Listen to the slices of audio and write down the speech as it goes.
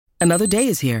Another day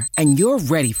is here, and you're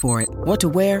ready for it. What to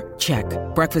wear? Check.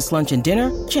 Breakfast, lunch, and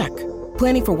dinner? Check.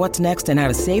 Planning for what's next and how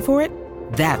to save for it?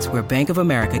 That's where Bank of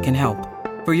America can help.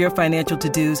 For your financial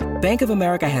to-dos, Bank of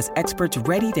America has experts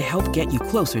ready to help get you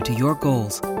closer to your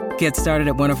goals. Get started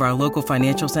at one of our local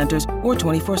financial centers or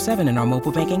 24/7 in our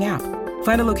mobile banking app.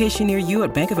 Find a location near you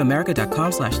at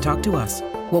bankofamerica.com/talktous.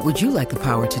 What would you like the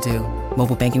power to do?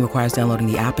 Mobile banking requires downloading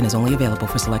the app and is only available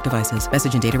for select devices.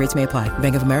 Message and data rates may apply.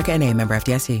 Bank of America N.A., member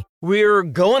FDIC. We're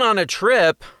going on a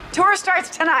trip. Tour starts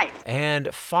tonight.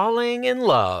 And falling in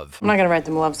love. I'm not going to write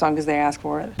them a love song because they ask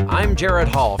for it. I'm Jared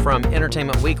Hall from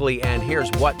Entertainment Weekly, and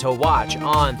here's what to watch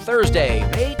on Thursday,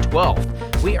 May 12th.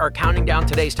 We are counting down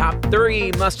today's top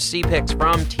 30 must-see picks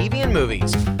from TV and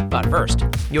movies. But first,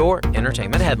 your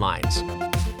entertainment headlines.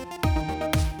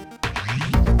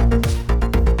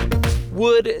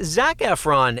 Would Zac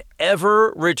Efron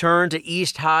ever return to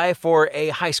East High for a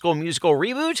High School Musical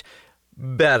reboot?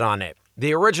 Bet on it.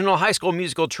 The original High School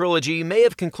Musical trilogy may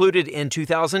have concluded in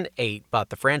 2008,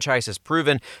 but the franchise has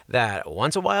proven that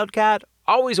once a wildcat,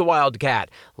 always a wildcat,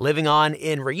 living on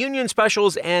in reunion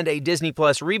specials and a Disney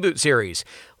Plus reboot series.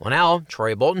 Well, now,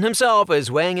 Troy Bolton himself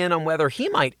is weighing in on whether he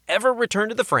might ever return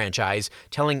to the franchise,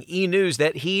 telling E! News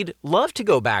that he'd love to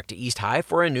go back to East High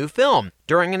for a new film.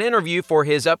 During an interview for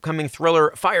his upcoming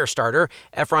thriller Firestarter,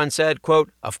 Efron said, quote,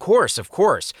 Of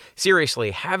course.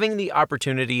 Seriously, having the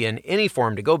opportunity in any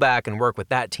form to go back and work with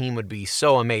that team would be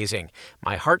so amazing.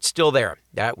 My heart's still there.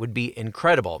 That would be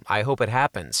incredible. I hope it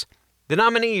happens. The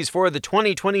nominees for the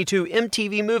 2022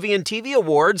 MTV Movie and TV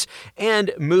Awards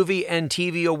and Movie and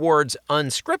TV Awards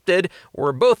Unscripted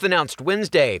were both announced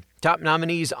Wednesday. Top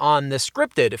nominees on the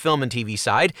scripted film and TV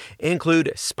side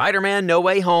include Spider-Man: No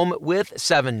Way Home with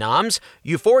 7 noms,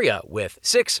 Euphoria with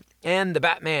 6, and The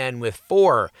Batman with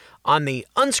 4. On the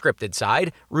unscripted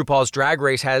side, RuPaul's Drag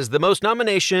Race has the most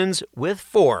nominations with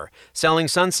 4. Selling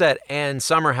Sunset and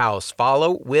Summer House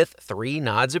follow with 3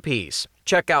 nods apiece.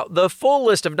 Check out the full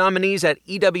list of nominees at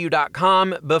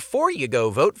EW.com before you go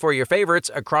vote for your favorites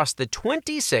across the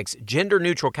 26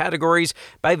 gender-neutral categories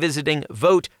by visiting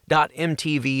vote.mtv.com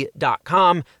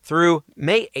through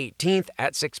May 18th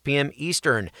at 6 p.m.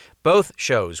 Eastern. Both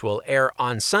shows will air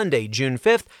on Sunday, June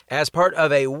 5th, as part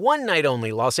of a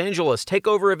one-night-only Los Angeles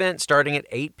takeover event starting at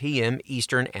 8 p.m.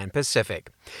 Eastern and Pacific.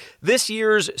 This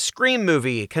year's Scream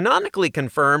movie canonically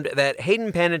confirmed that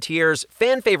Hayden Panettiere's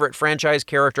fan-favorite franchise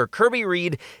character Kirby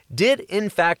Reed did, in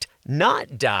fact,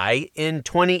 not die in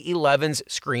 2011's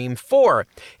Scream 4,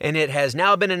 and it has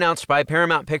now been announced by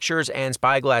Paramount Pictures and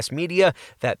Spyglass Media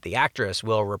that the actress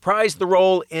will reprise the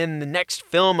role in the next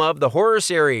film of the horror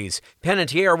series.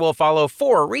 Panettiere will follow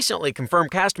 4 recently confirmed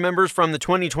cast members from the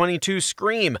 2022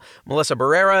 Scream: Melissa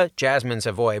Barrera, Jasmine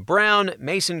Savoy Brown,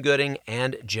 Mason Gooding,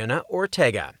 and Jenna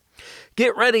Ortega.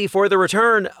 Get ready for the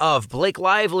return of Blake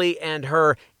Lively and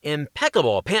her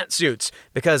impeccable pantsuits,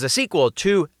 because a sequel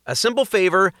to A Simple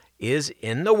Favor is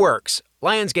in the works.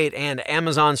 Lionsgate and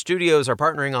Amazon Studios are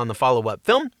partnering on the follow-up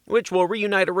film, which will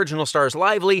reunite original stars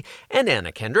Lively and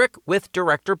Anna Kendrick with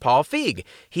director Paul Feig.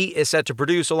 He is set to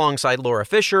produce alongside Laura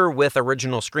Fisher, with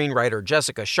original screenwriter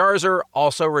Jessica Sharzer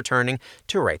also returning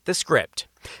to write the script.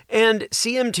 And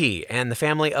CMT and the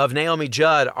family of Naomi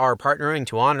Judd are partnering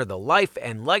to honor the life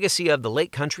and legacy of the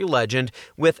late country legend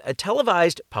with a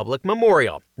televised public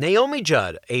memorial. Naomi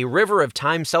Judd, A River of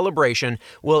Time celebration,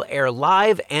 will air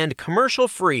live and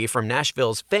commercial-free from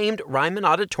Nashville's famed Ryman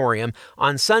Auditorium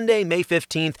on Sunday, May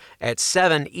 15th at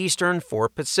 7 Eastern, 4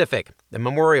 Pacific. The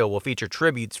memorial will feature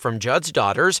tributes from Judd's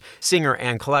daughters, singer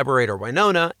and collaborator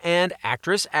Winona, and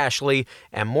actress Ashley,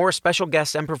 and more special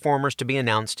guests and performers to be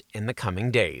announced in the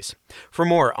coming days. For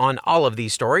more on all of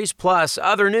these stories, plus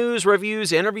other news,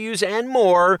 reviews, interviews, and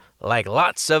more, like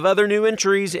lots of other new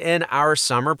entries in our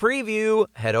summer preview,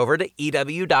 head over to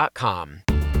EW.com.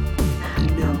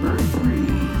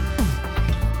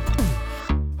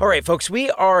 All right, folks,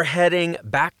 we are heading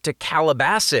back to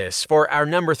Calabasas for our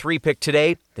number 3 pick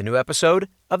today, the new episode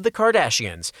of The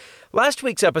Kardashians. Last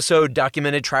week's episode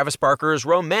documented Travis Barker's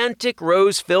romantic,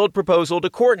 rose-filled proposal to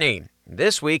Kourtney.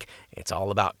 This week, it's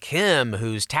all about Kim,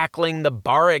 who's tackling the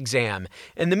bar exam.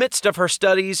 In the midst of her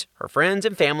studies, her friends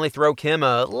and family throw Kim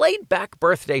a laid-back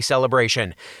birthday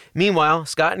celebration. Meanwhile,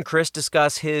 Scott and Chris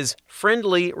discuss his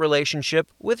friendly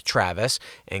relationship with Travis,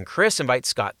 and Chris invites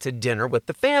Scott to dinner with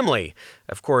the family,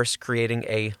 of course, creating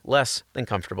a less than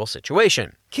comfortable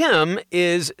situation. Kim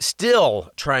is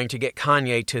still trying to get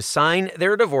Kanye to sign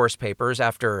their divorce papers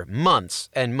after months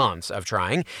and months of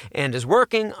trying, and is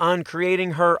working on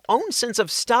creating her own sense of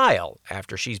style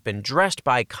after she's been dressed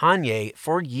by Kanye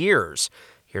for years.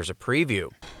 Here's a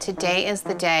preview. Today is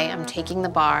the day I'm taking the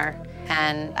bar,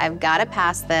 and I've got to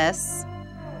pass this.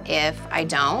 If I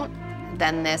don't,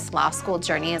 then this law school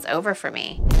journey is over for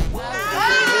me.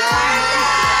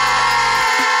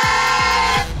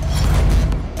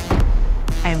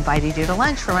 I invited you to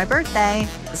lunch for my birthday.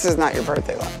 This is not your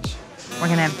birthday lunch. We're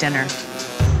gonna have dinner.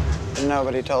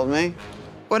 Nobody told me.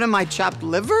 What am I, chopped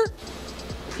liver?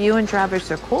 If you and Travis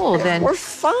are cool, then... We're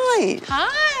fine.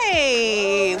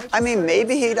 Hi! I mean,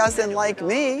 maybe he doesn't like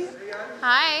me.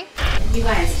 Hi. You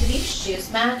guys, do these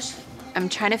shoes match? I'm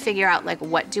trying to figure out, like,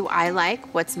 what do I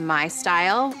like? What's my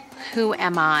style? Who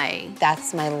am I?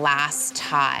 That's my last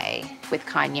tie with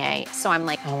Kanye. So I'm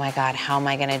like, oh my God, how am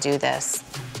I gonna do this?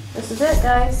 This is it,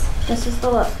 guys. This is the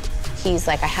look. He's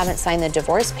like, I haven't signed the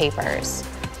divorce papers.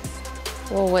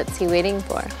 Well, what's he waiting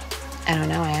for? I don't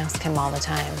know, I ask him all the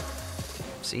time.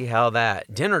 See how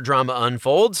that dinner drama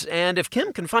unfolds, and if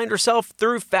Kim can find herself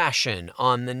through fashion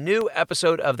on the new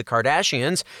episode of The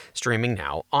Kardashians, streaming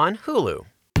now on Hulu.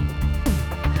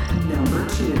 Number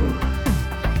 2.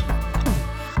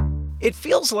 It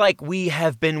feels like we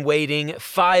have been waiting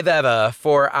forever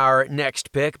for our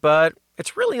next pick, but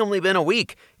it's really only been a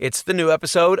week. It's the new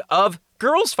episode of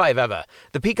Girls 5eva.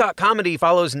 The Peacock comedy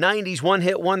follows 90s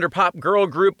one-hit wonder pop girl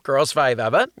group Girls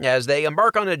 5eva as they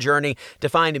embark on a journey to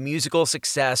find a musical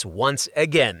success once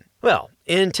again. Well,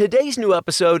 in today's new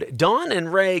episode, Dawn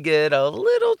and Ray get a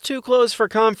little too close for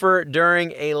comfort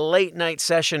during a late-night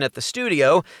session at the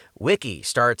studio. Wiki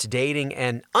starts dating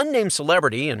an unnamed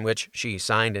celebrity in which she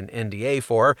signed an NDA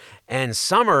for, and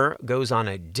Summer goes on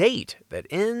a date that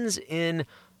ends in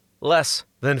less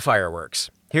than fireworks.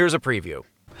 Here's a preview.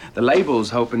 The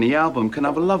label's hoping the album can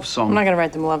have a love song. I'm not gonna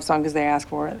write them a love song because they ask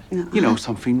for it. You know,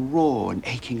 something raw and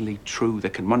achingly true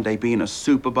that can one day be in a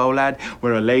Super Bowl ad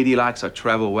where a lady likes a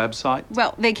travel website.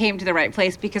 Well, they came to the right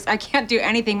place because I can't do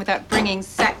anything without bringing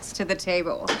sex to the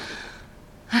table.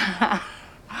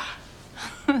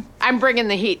 I'm bringing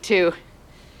the heat, too.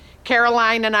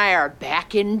 Caroline and I are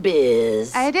back in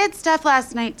biz. I did stuff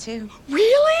last night, too.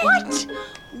 Really? What?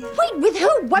 Wait, with who?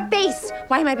 What base?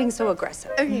 Why am I being so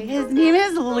aggressive? Okay, his name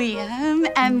is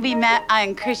Liam, and we met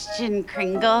on Christian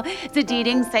Kringle. It's a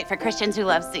dating site for Christians who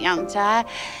love Santa.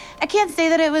 I can't say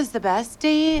that it was the best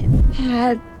date.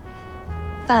 Had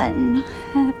fun.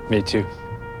 Me too.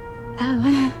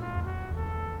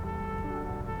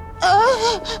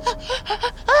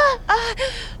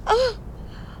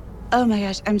 Oh my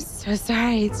gosh, I'm so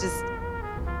sorry. It's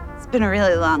been a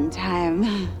really long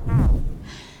time.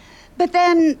 But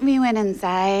then we went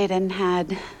inside and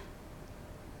had...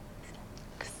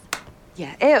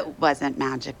 Yeah, it wasn't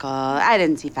magical. I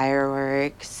didn't see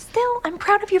fireworks. Still, I'm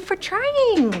proud of you for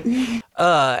trying.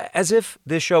 As if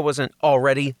this show wasn't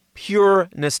already pure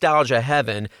nostalgia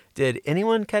heaven, did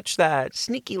anyone catch that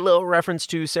sneaky little reference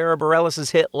to Sarah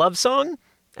Bareilles' hit Love Song?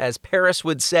 As Paris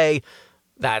would say,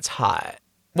 that's hot.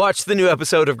 Watch the new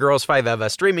episode of Girls 5eva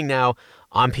streaming now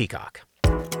on Peacock.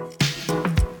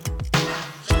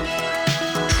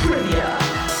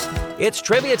 It's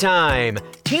trivia time!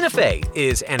 Tina Fey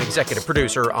is an executive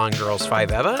producer on Girls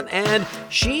 5eva, and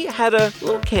she had a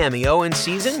little cameo in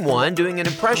Season 1 doing an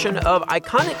impression of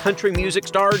iconic country music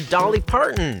star Dolly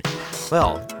Parton.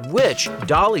 Well, which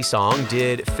Dolly song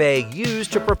did Fey use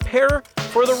to prepare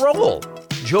for the role?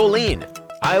 Jolene,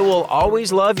 I Will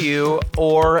Always Love You,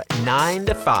 or 9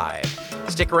 to 5?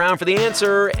 Stick around for the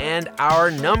answer and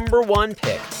our number 1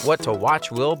 pick. What to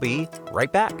watch will be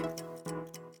right back.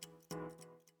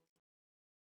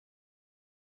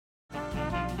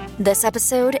 This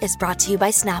episode is brought to you by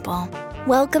Snapple.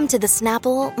 Welcome to the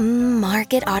Snapple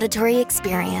Market Auditory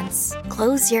Experience.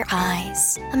 Close your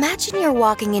eyes. Imagine you're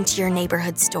walking into your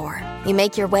neighborhood store. You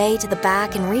make your way to the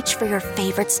back and reach for your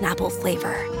favorite Snapple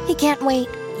flavor. You can't wait.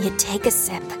 You take a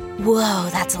sip. Whoa,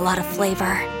 that's a lot of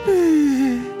flavor.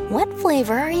 What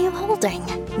flavor are you holding?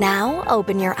 Now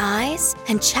open your eyes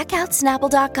and check out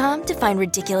Snapple.com to find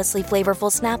ridiculously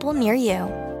flavorful Snapple near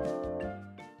you.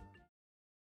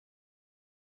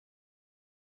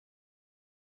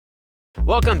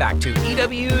 Welcome back to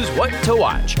EW's What to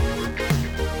Watch.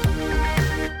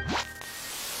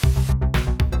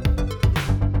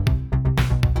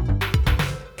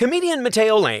 Comedian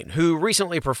Mateo Lane, who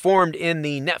recently performed in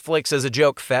the Netflix as a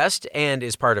Joke Fest and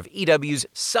is part of EW's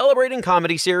Celebrating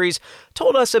Comedy series,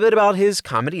 told us a bit about his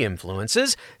comedy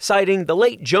influences, citing the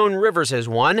late Joan Rivers as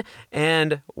one,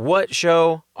 and what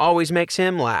show always makes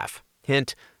him laugh.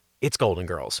 Hint, it's Golden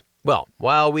Girls. Well,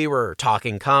 while we were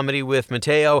talking comedy with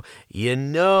Mateo,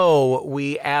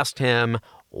 we asked him,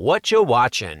 what you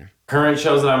watching? Current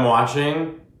shows that I'm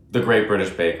watching, The Great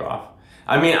British Bake Off.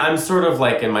 I mean, I'm sort of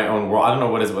like in my own world. I don't know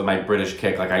what is with my British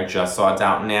kick. Like, I just saw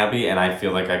Downton Abbey, and I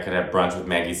feel like I could have brunch with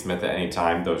Maggie Smith at any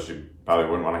time, though she probably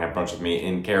wouldn't want to have brunch with me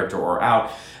in character or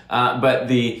out. But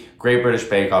the Great British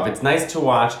Bake Off, it's nice to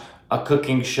watch a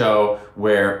cooking show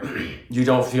where you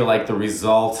don't feel like the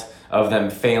result of them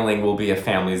failing will be a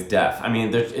family's death. I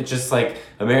mean, it's just like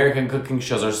American cooking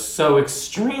shows are so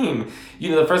extreme. You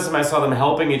know, the first time I saw them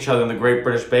helping each other in the Great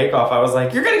British Bake Off, I was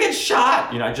like, you're gonna get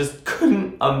shot! You know, I just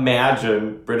couldn't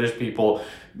imagine British people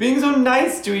being so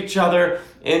nice to each other.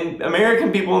 And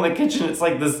American people in the kitchen, it's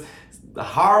like this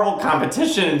horrible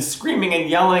competition and screaming and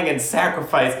yelling and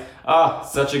sacrifice.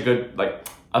 Such a good, like,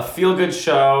 a feel-good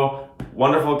show,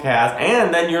 wonderful cast,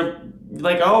 and then you're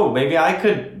like, oh, maybe I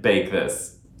could bake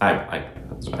this. I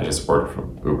just ordered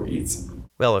from Uber Eats.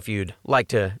 Well, if you'd like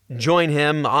to join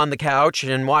him on the couch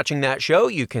and watching that show,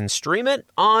 you can stream it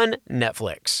on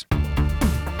Netflix.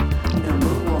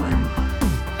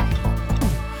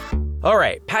 All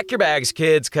right, pack your bags,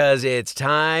 kids, because it's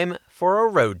time for a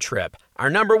road trip. Our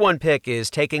number one pick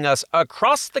is taking us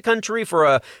across the country for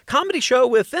a comedy show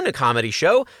within a comedy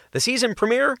show, the season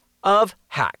premiere of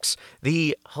Hacks.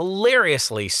 The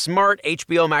hilariously smart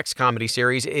HBO Max comedy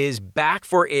series is back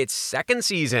for its second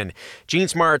season. Gene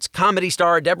Smart's comedy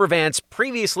star Deborah Vance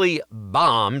previously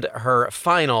bombed her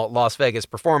final Las Vegas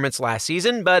performance last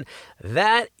season, but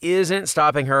that isn't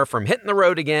stopping her from hitting the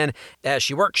road again as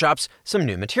she workshops some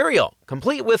new material,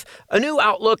 complete with a new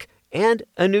outlook and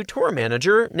a new tour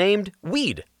manager named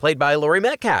Weed, played by Laurie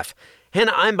Metcalf.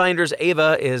 Hannah Einbinder's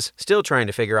Ava is still trying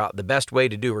to figure out the best way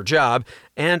to do her job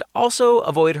and also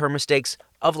avoid her mistakes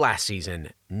of last season,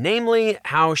 namely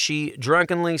how she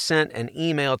drunkenly sent an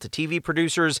email to TV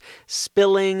producers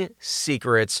spilling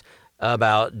secrets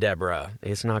about Deborah.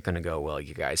 It's not going to go well,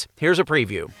 you guys. Here's a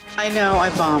preview. I know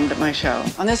I bombed at my show.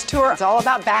 On this tour, it's all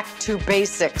about back to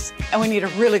basics. And we need a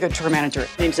really good tour manager.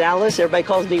 Name's Alice. Everybody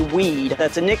calls me Weed.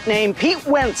 That's a nickname Pete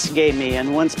Wentz gave me.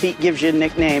 And once Pete gives you a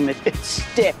nickname, it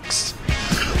sticks.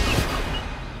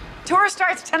 Tour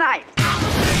starts tonight.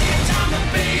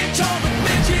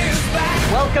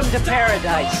 Welcome to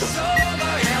paradise.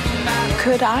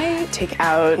 Could I take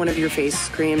out one of your face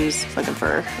creams looking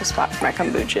for a spot for my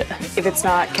kombucha? If it's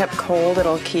not kept cold,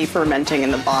 it'll keep fermenting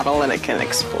in the bottle and it can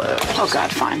explode. Oh,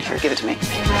 God, fine. Here, give it to me.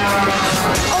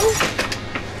 Oh.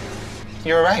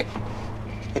 You were right.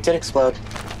 It did explode.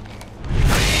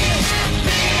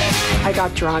 I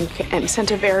got drunk and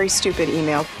sent a very stupid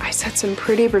email. I said some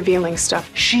pretty revealing stuff.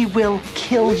 She will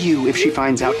kill you if she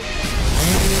finds out.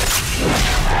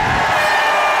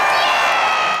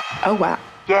 Oh, wow.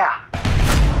 Yeah.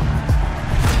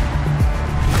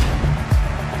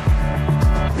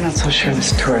 I'm not so sure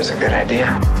this tour is a good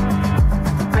idea.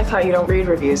 I thought you don't read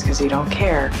reviews because you don't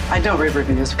care. I don't read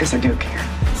reviews because I do care.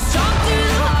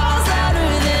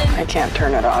 I can't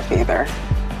turn it off either.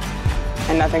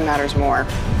 And nothing matters more,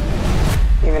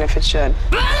 even if it should.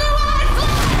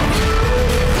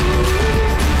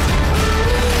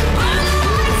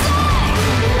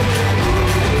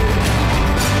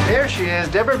 There she is,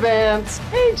 Deborah Vance.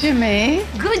 Hey, Jimmy.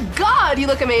 Good God, you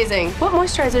look amazing. What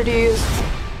moisturizer do you use?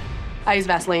 I use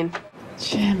Vaseline.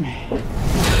 Jimmy.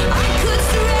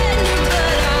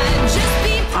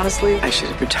 Honestly, I should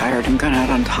have retired and gone out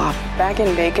on top. back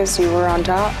in Vegas, you were on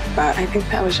top, but I think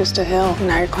that was just a hill.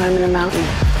 Now you're climbing a mountain.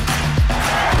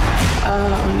 Oh,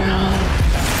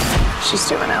 no. She's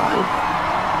doing Ellen.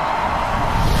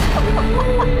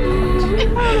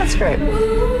 Oh, that's great.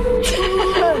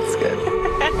 That's good.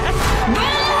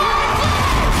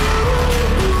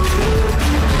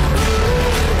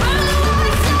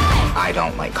 I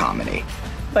don't like comedy.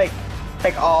 Like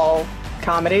all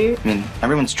comedy? I mean,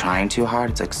 everyone's trying too hard.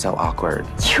 It's like so awkward.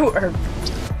 You are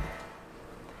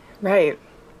right,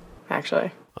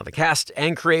 actually. Well, the cast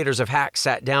and creators of Hacks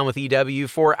sat down with EW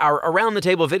for our Around the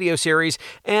Table video series,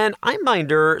 and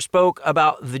Einbinder spoke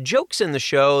about the jokes in the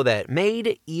show that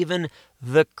made even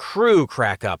the crew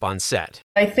crack up on set.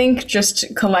 I think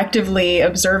just collectively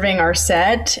observing our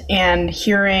set and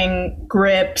hearing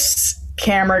grips,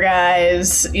 camera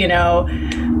guys,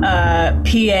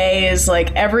 PAs,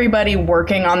 like everybody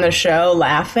working on the show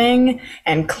laughing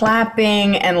and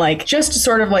clapping and like just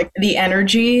sort of like the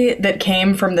energy that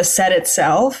came from the set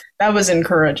itself. That was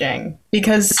encouraging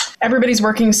because everybody's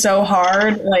working so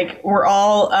hard. Like we're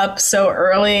all up so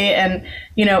early and,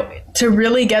 to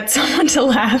really get someone to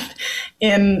laugh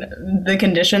in the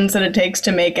conditions that it takes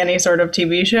to make any sort of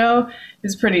TV show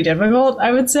is pretty difficult,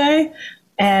 I would say.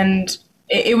 And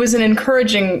it was an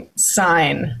encouraging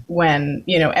sign when,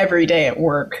 every day at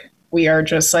work, we are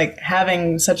just like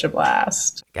having such a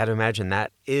blast. Got to imagine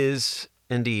that is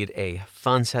indeed a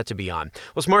fun set to be on.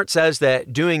 Well, Smart says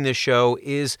that doing this show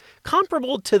is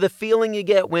comparable to the feeling you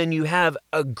get when you have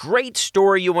a great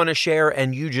story you want to share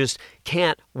and you just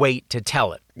can't wait to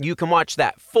tell it. You can watch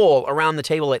that full Around the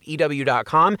Table at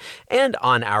EW.com and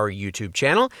on our YouTube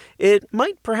channel. It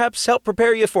might perhaps help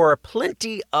prepare you for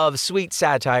plenty of sweet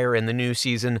satire in the new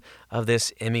season of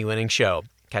this Emmy-winning show.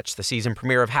 Catch the season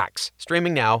premiere of Hacks,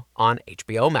 streaming now on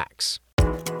HBO Max.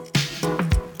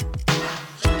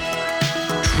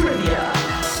 Trivia.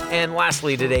 And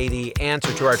lastly today, the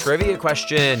answer to our trivia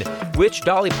question. Which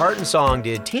Dolly Parton song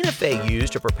did Tina Fey use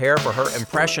to prepare for her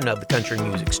impression of the country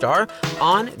music star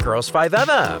on Girls 5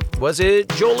 Eva? Was it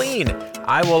Jolene,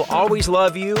 I Will Always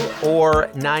Love You, or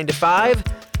 9 to 5?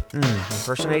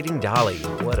 Impersonating Dolly.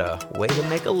 What a way to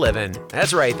make a living.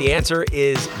 That's right, the answer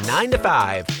is 9 to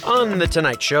 5. On The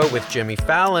Tonight Show with Jimmy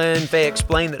Fallon, Fey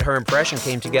explained that her impression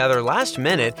came together last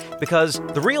minute because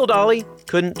the real Dolly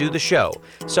couldn't do the show.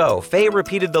 So Fey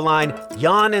repeated the line,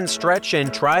 yawn and stretch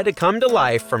and try to come to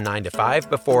life from 9 to 5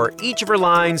 before each of her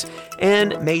lines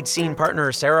and made scene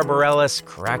partner Sarah Bareilles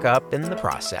crack up in the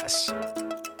process.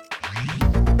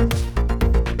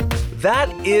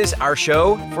 That is our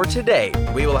show for today.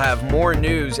 We will have more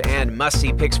news and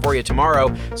must-see picks for you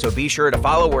tomorrow, so be sure to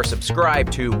follow or subscribe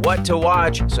to What to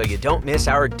Watch so you don't miss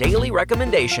our daily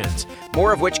recommendations,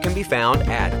 more of which can be found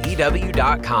at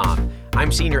EW.com.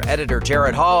 I'm Senior Editor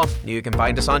Jared Hall. You can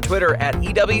find us on Twitter at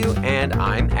EW, and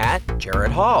I'm at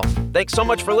Jared Hall. Thanks so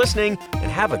much for listening,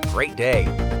 and have a great day.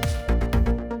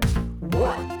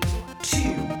 What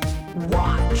to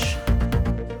Watch.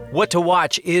 What to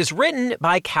Watch is written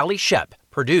by Callie Shep,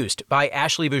 produced by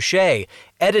Ashley Boucher,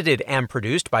 edited and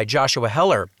produced by Joshua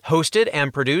Heller, hosted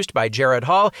and produced by Jared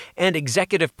Hall, and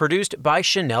executive produced by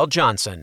Chanel Johnson.